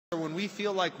when we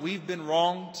feel like we've been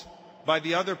wronged by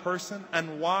the other person,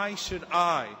 and why should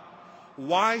I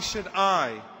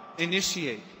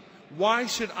initiate? Why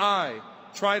should I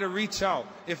try to reach out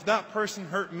if that person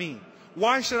hurt me?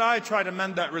 Why should I try to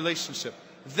mend that relationship?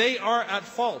 They are at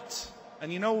fault.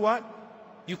 And you know what?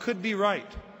 You could be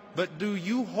right. But do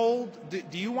you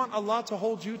want Allah to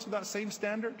hold you to that same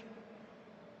standard?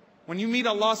 When you meet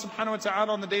Allah subhanahu wa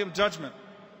ta'ala on the Day of Judgment,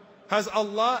 has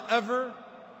Allah ever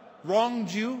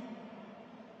wronged you?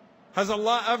 Has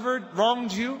Allah ever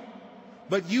wronged you?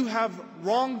 But you have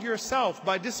wronged yourself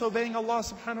by disobeying Allah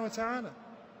subhanahu wa ta'ala.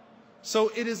 So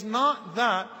it is not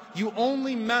that you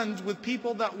only mend with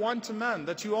people that want to mend,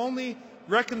 that you only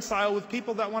reconcile with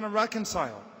people that want to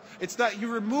reconcile. It's that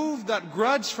you remove that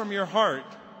grudge from your heart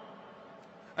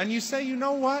and you say, you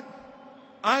know what?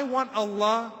 I want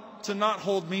Allah to not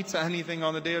hold me to anything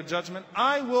on the Day of Judgment.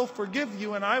 I will forgive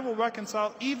you and I will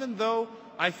reconcile even though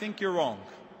I think you're wrong.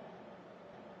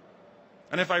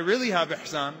 And if I really have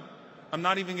ihsan, I'm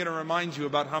not even going to remind you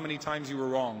about how many times you were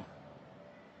wrong.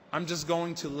 I'm just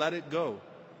going to let it go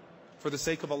for the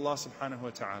sake of Allah subhanahu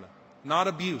wa ta'ala. Not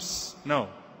abuse, no.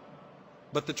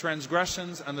 But the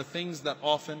transgressions and the things that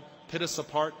often pit us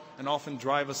apart and often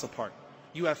drive us apart.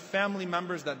 You have family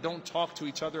members that don't talk to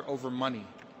each other over money.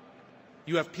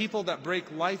 You have people that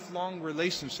break lifelong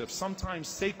relationships, sometimes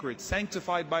sacred,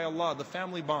 sanctified by Allah, the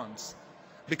family bonds,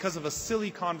 because of a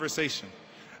silly conversation.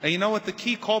 And you know what the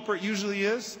key culprit usually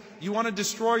is? You want to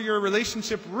destroy your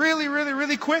relationship really, really,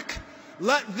 really quick?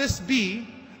 Let this be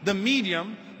the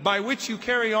medium by which you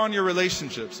carry on your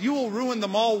relationships. You will ruin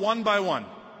them all one by one.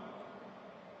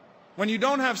 When you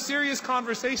don't have serious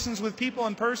conversations with people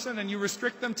in person and you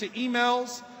restrict them to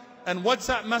emails and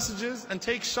WhatsApp messages and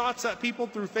take shots at people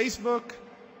through Facebook,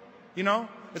 you know,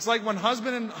 it's like when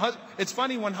it's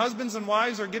funny when husbands and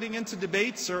wives are getting into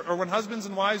debates or when husbands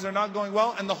and wives are not going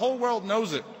well and the whole world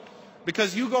knows it.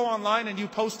 Because you go online and you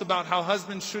post about how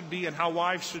husbands should be and how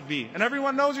wives should be. And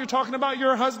everyone knows you're talking about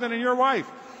your husband and your wife.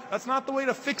 That's not the way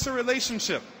to fix a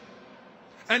relationship.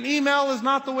 An email is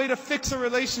not the way to fix a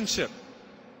relationship.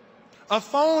 A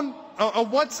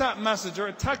WhatsApp message or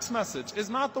a text message is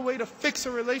not the way to fix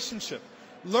a relationship.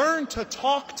 Learn to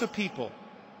talk to people.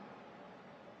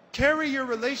 Carry your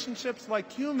relationships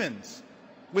like humans,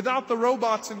 without the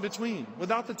robots in between,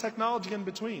 without the technology in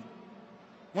between.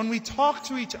 When we talk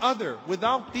to each other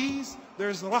without these,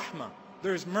 there's rahmah,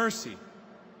 there's mercy.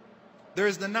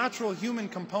 There's the natural human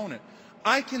component.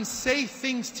 I can say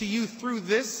things to you through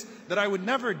this that I would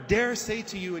never dare say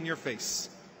to you in your face.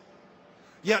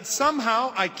 Yet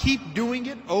somehow I keep doing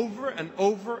it over and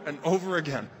over and over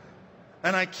again.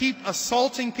 And I keep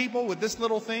assaulting people with this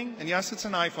little thing. And yes, it's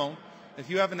an iPhone. If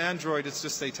you have an Android, it's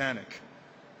just satanic.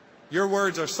 Your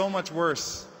words are so much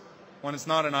worse when it's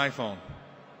not an iPhone.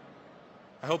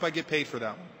 I hope I get paid for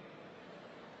that one.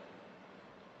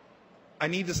 I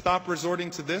need to stop resorting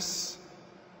to this,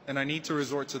 and I need to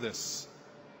resort to this.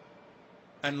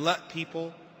 And let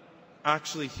people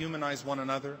actually humanize one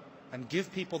another and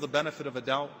give people the benefit of a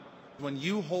doubt. When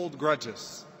you hold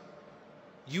grudges,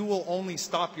 you will only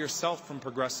stop yourself from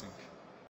progressing.